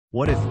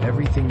What if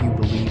everything you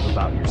believe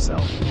about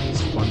yourself is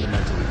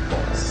fundamentally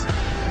false?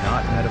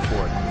 Not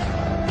metaphorically,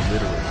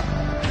 literally.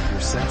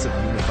 Your sense of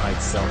unified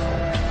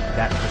selfhood,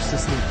 that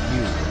persistent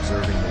view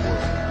observing the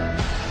world.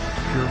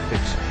 Pure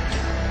fiction.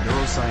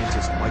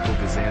 Neuroscientist Michael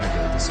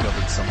Gazzaniga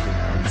discovered something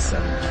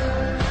unsettling.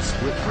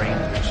 Split brain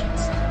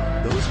patients,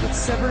 those with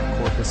severed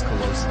corpus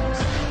callosum,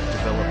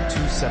 develop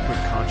two separate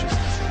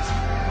consciousnesses,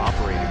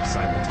 operating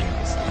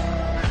simultaneously.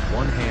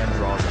 One hand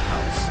draws a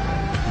house,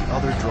 the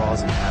other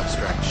draws an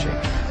abstract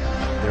shape.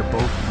 They're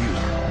both you,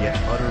 yet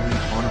utterly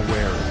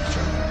unaware of each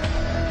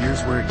other.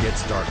 Here's where it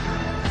gets darker,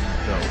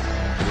 though.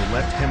 Your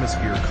left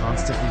hemisphere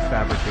constantly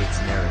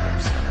fabricates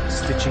narratives,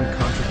 stitching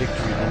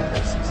contradictory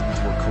impulses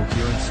into a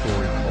coherent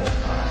story called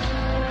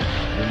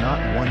I. You're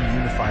not one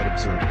unified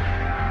observer.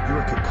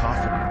 You're a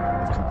cacophony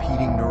of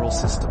competing neural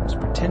systems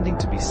pretending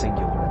to be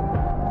singular.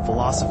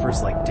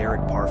 Philosophers like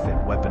Derek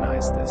Parfit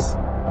weaponize this.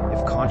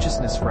 If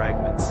consciousness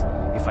fragments,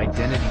 if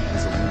identity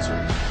is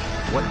illusory,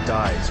 what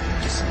dies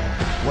when you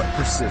see? What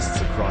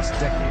persists across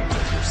decades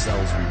as your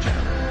cells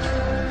regenerate?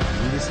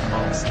 Buddhist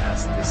monks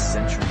asked this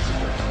centuries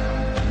ago.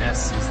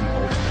 Ness is the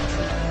ultimate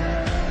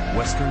truth.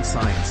 Western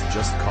science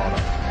just caught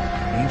up.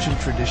 Ancient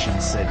tradition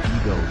said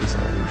ego is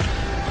an illusion.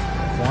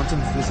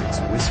 Quantum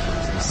physics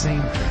whispers the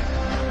same thing.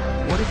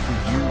 What if the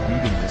you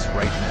reading this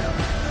right now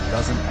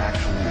doesn't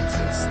actually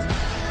exist?